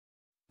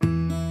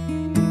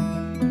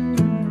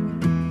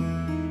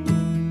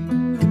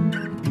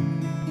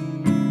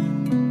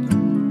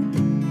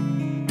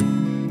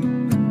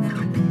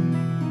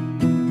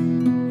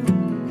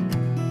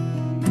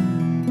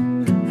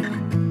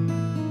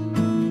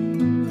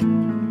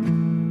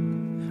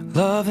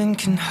Loving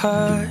can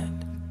hurt.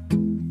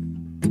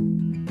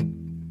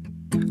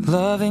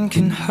 Loving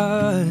can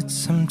hurt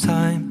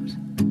sometimes,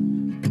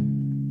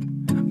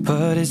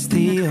 but it's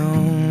the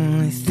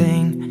only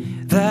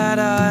thing that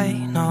I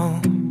know.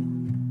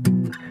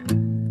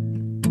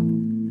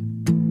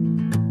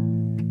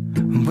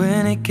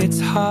 When it gets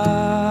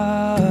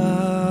hard,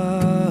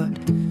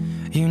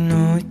 you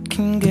know it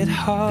can get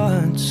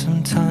hard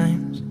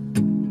sometimes.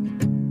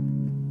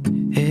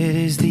 It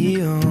is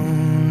the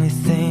only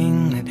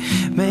thing that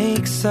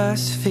makes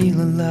us feel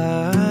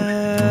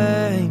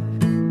alive.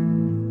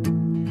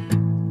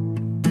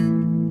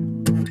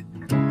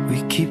 We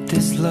keep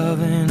this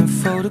love in a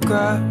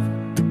photograph.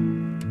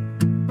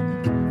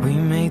 We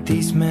made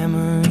these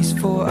memories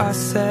for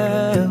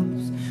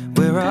ourselves,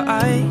 where our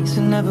eyes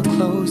are never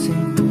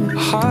closing, our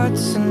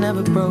hearts are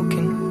never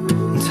broken,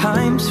 and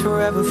time's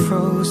forever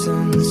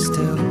frozen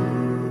still.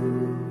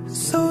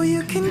 So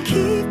you can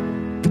keep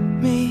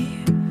me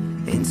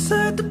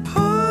inside the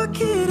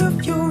pocket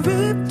of your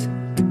ripped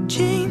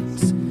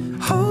jeans,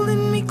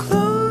 holding me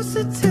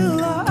closer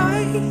till our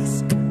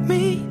eyes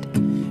meet.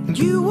 And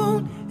you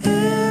won't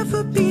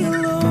ever be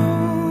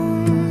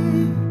alone.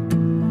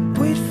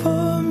 Wait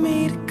for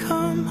me to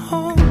come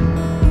home.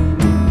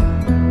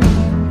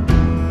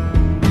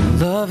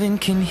 Loving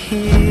can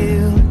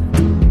heal.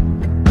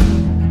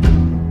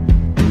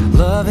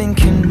 Loving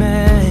can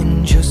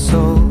mend your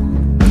soul.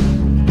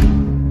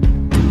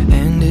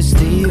 And it's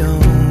the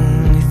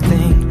only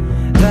thing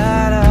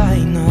that I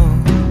know.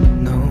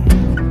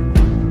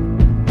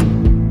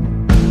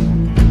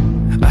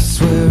 I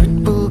swear it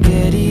will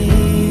get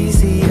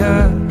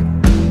easier.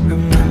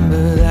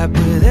 Remember that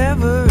with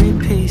every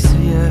piece of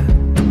you.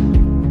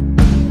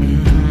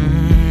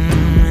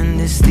 And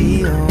it's the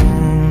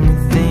only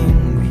thing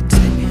we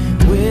take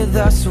with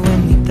us when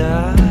we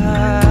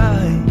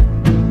die.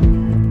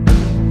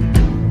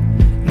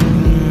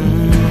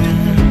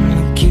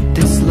 Keep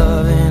this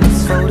love in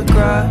its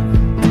photograph.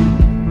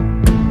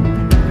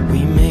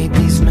 We made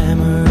these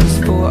memories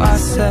for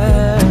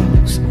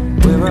ourselves,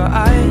 where our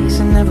eyes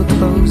are never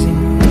closing,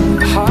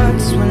 our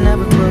hearts were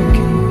never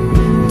broken,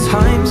 and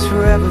time's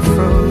forever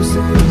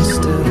frozen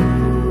still.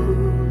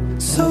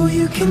 So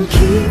you can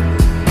keep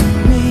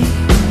me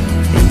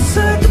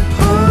inside the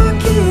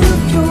pocket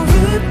of your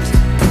ripped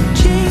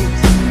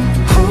jeans,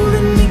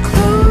 holding me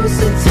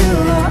closer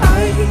till our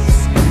eyes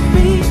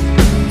meet.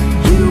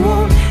 You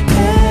won't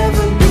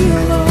ever be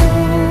alone.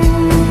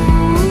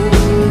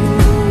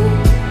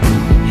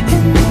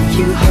 And if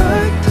you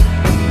hurt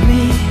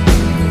me,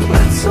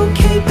 that's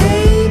okay,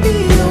 baby.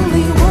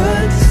 Only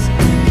words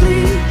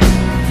bleed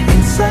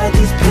inside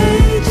these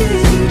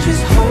pages. You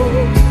just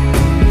hold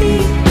me.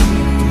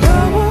 I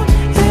won't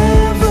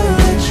ever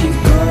let you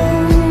go.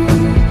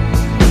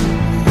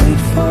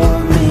 Wait for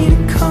me to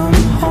come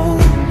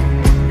home.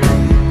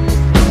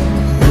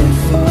 Wait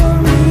for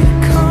me to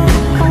come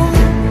home.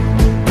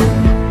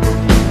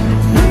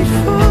 Wait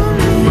for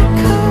me to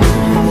come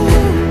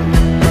home.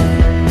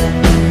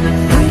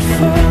 Wait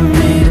for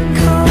me to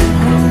come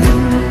home.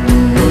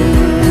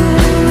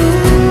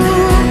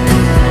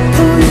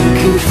 Oh, you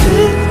can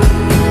fit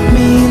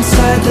me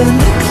inside the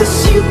necklace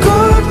you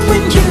got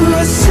when you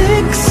were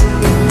 16,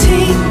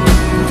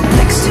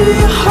 next to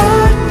your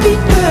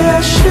heartbeat where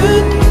I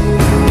should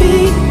be.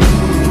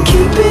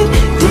 Keep it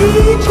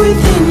deep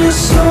within your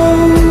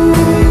soul.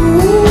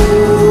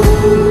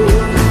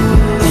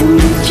 And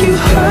if you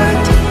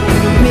hurt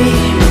me,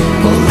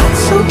 well,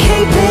 that's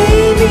okay,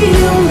 baby.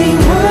 Only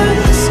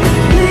words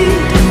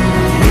bleed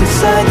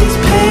inside these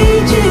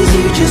pages.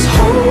 You just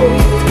hold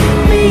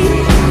me.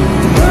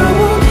 I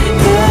won't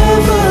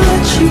ever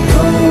let you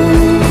go.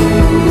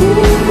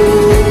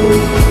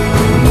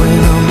 When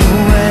I'm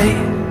away,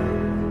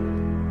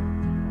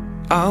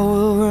 I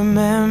will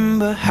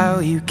remember how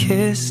you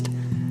kissed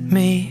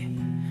me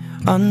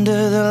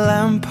under the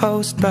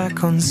lamppost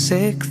back on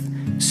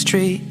 6th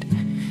Street,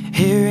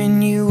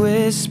 hearing you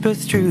whisper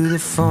through the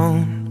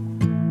phone.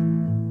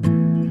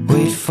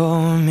 Wait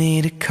for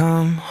me to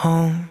come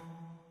home.